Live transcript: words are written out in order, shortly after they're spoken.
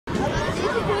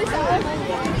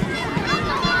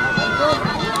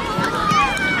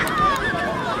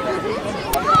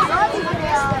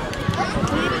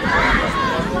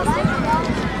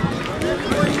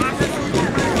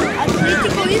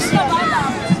Atletico ist ja weiter.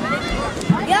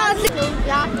 Ja,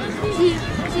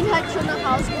 sind halt schon nach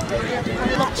Hause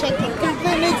gegangen. Noch checking.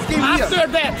 After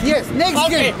that? Yes, next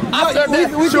game. After that.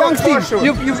 With young team.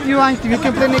 You young team. You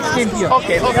can play next game here.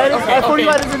 Okay. I for you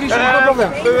a resolution, no problem.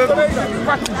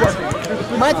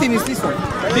 My team is this one.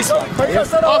 This one?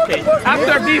 Yes. Okay.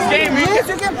 After this game, yes,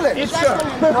 you can play. It's sure.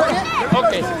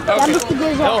 Okay.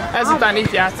 Jó, ezután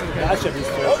itt játszunk. Ez sem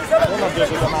biztos. Honnan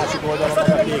győzött a másik oldalon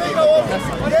a végig.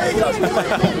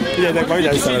 Figyeljetek, ma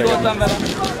ugye összeverekednek.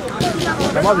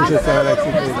 Nem az is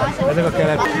összeverekszik. Ezek a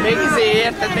kelet. Még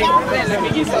érted,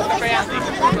 még iszottak a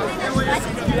játékot.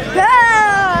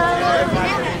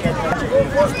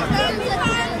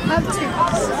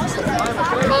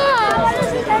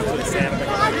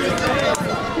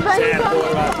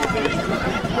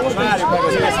 Várjuk meg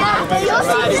az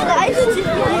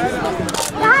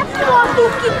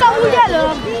Átfordulunk itt amúgy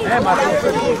előbb! nem, már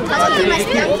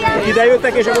ide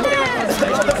jöttek és akkor...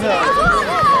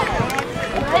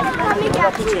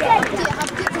 Ide jövünk.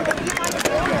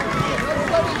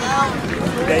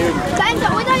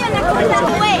 Szerintem oda jönnek hozzá,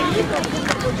 hogy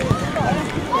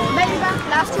mennyiben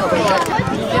lász jó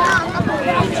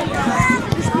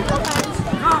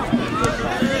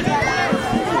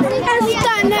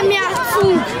ezután nem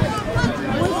játszunk!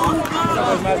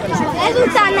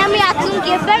 Ezután nem játszunk,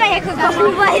 én bemegyek a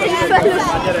kapuba és felül.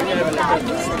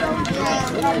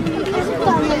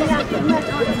 Ezután nem játszunk, mert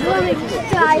valamelyik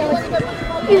kitályom.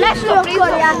 Lestul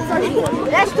akar játszani.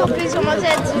 Lestul prizom az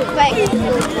edzőknek.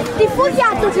 Ti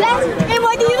futjátok le, én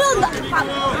majd így ronda.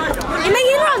 Én meg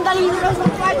így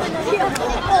rondalírozok majd.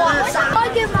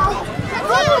 Hagyj már!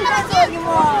 Hagyj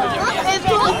már!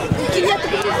 Tudjátok,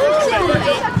 hogy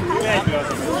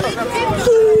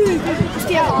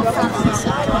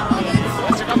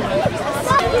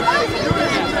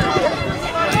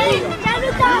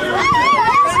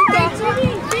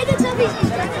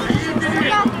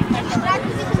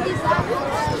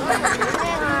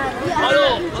Haló,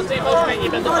 azért most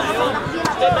mennyiben dobál, jó?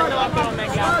 Többet nem akarom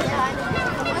megjátszani.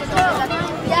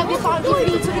 Ja, wir fahren die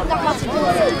Fliege zurück nach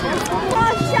Mazedonien.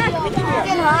 Oh, shit!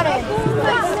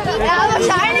 Ja,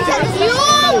 wahrscheinlich als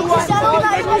Jung!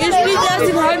 Ihr spielt erst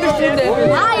in einer halben Stunde.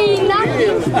 Nein, nein!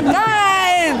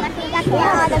 Nein!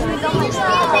 Ja, das will doch mal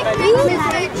spielen.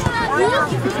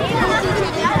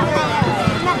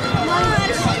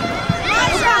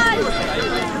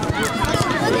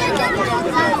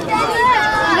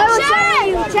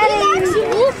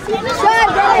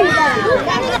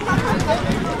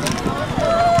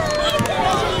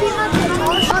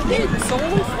 So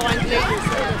freundlich.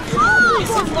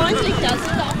 Ist so freundlich, das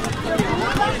ist auch.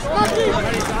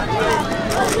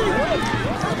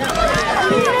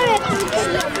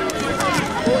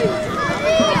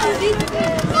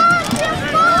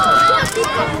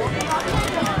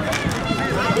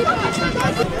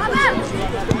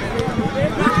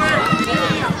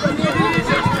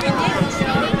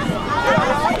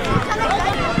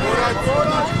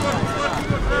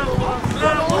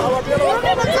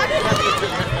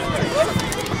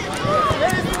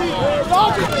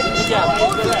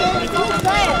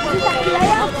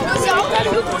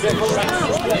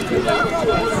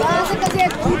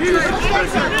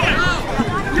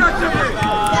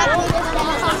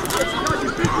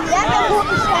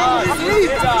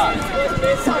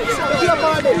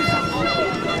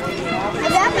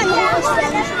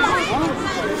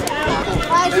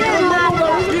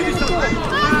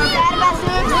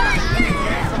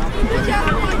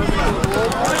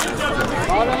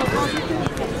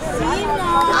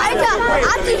 Alter,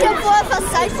 hat sich ja vorher fast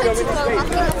Zeit für zu kommen. Macht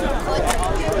die noch so kurz.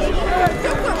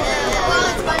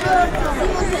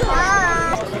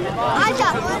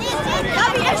 Alter,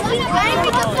 Gabi, er spielt rein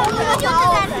mit der Formel.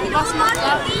 Was macht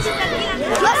er?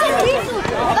 Was ist Riesen?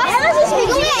 Was ist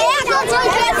Riesen? Ich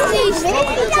weiß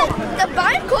nicht. Der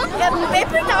Ball kommt, er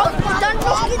wippelt auf und dann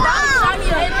kommt die Dame.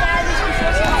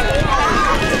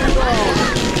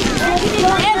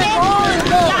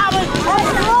 Ja, aber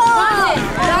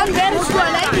dann werdest du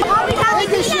allein.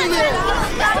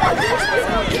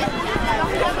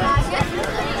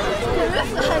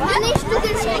 Nicht, du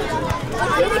gehst weg.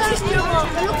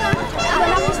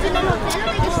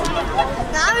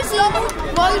 Na, wir sind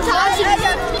momentan ich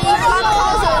fahre nach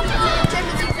Hause.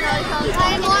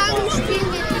 Morgen spielen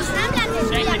wir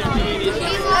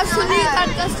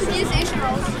das Turnier ist eh schon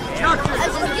aus.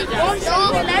 Also es geht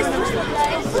morgen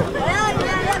Leistungsvergleich.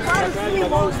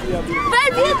 Wer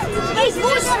wird? Ich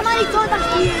muss mal die Torte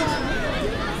spielen.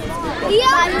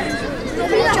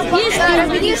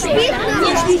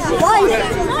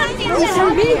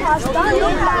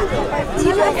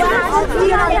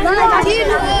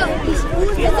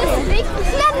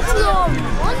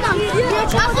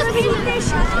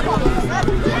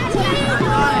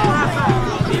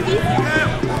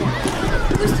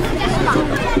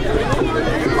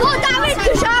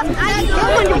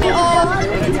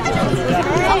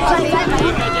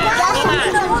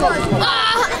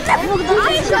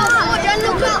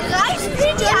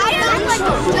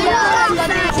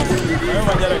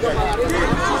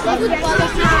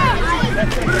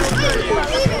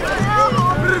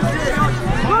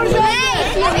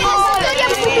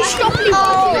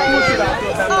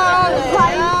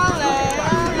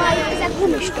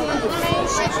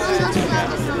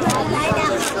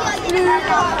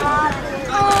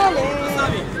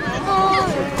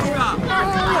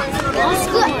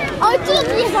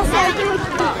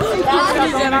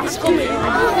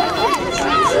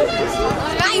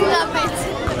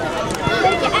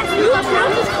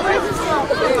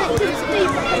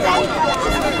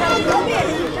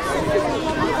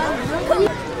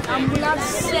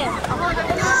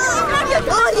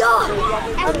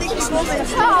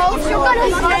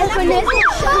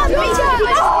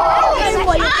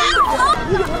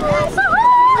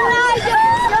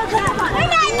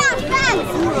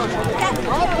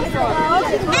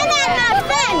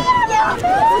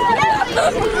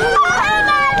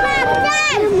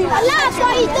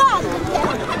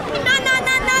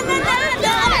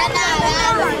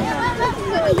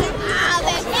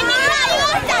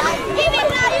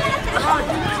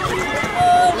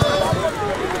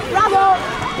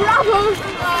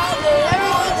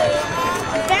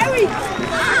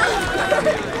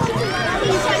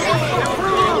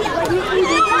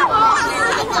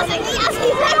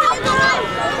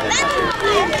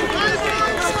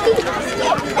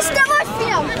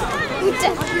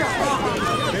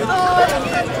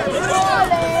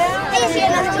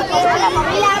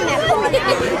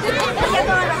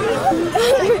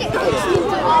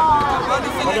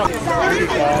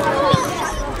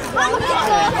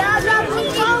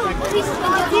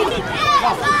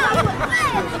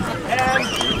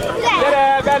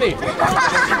 Gyere, Beni!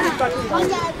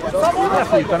 Ne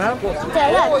fújta, nem?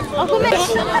 Tényleg? Akkor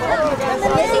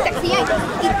nézzétek, figyelj!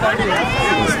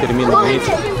 Experimento.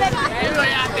 Elő a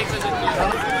játék között.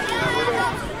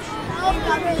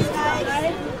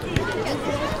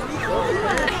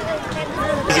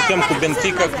 Jucăm cu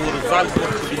Benfica, cu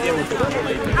Zalgiris, cu Dinamo, cu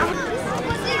Cotiga.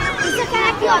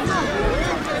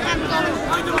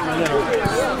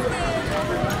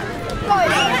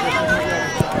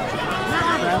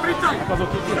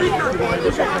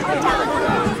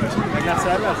 Meg lehet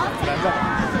szervezni?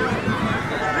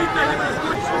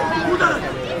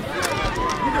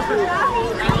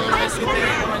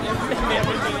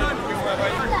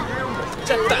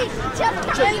 Rendben?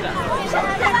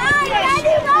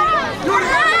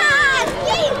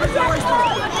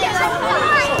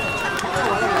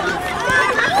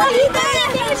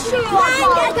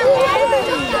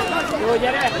 Jó,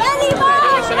 gyere!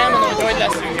 És elmondom, hogy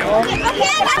leszünk, jó?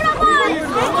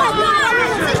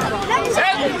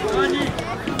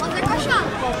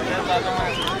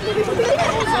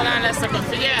 Zolán lesz akkor,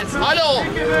 figyelsz? Halló!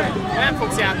 Nem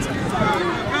fogsz játszani.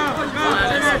 Zolán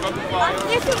lesz akkor.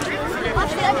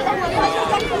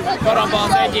 Karamba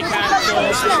az egyik hátsó.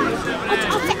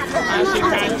 Másik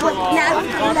hátsó.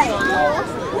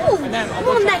 Nem, a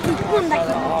bocsánat. Mondd neki!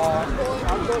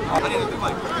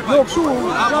 Jó, sú!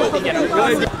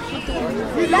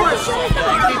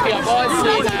 Kiki a bal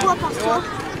szélen.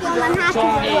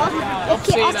 Csongi, jobb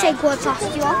szélen.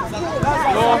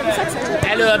 Jó,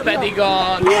 elől pedig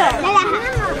a...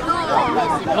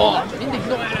 Jó, mindig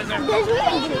doerezem.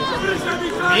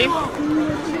 Mi?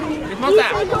 Mit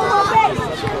mondtál?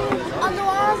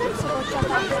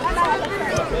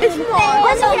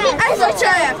 Ez a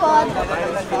cserepad!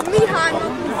 Mihály!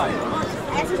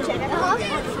 Ez a cserepad!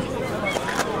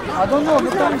 I don't know,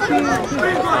 look at me.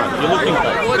 You're looking bad.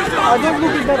 I don't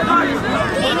look better.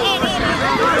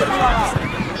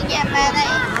 Igen, mert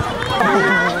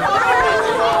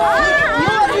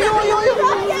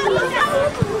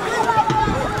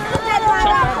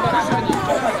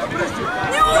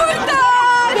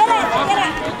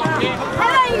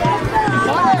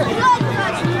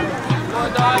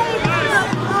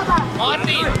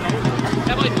Martin,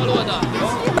 te vagy bal oldal.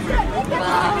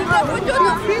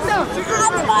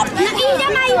 Na így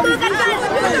emeljük őket fel!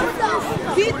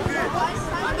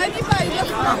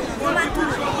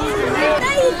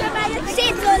 Ne így emeljük!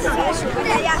 Szétszólsz a felsőt,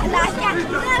 látják?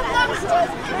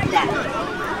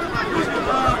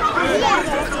 Nem,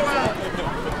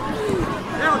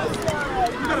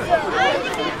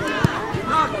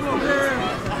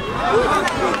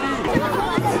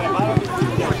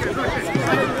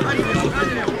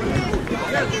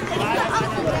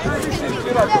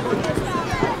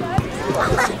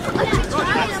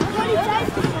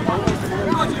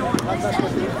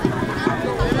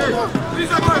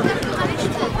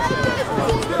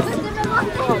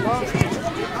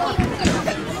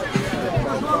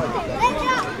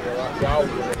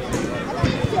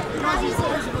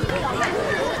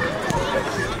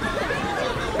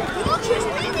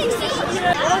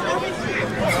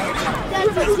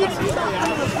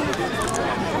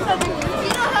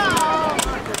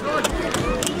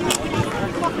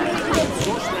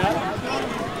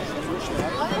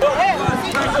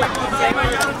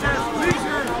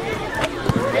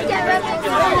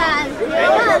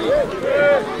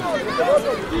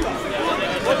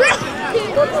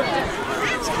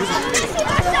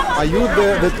 Are you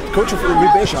the coach of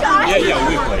Rebeja? Yeah,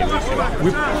 we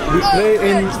play. We play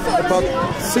in about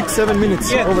 6-7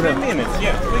 minutes over there. 3 minutes,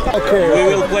 yeah. Okay.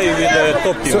 We will play with the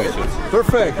top team.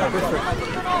 Perfect.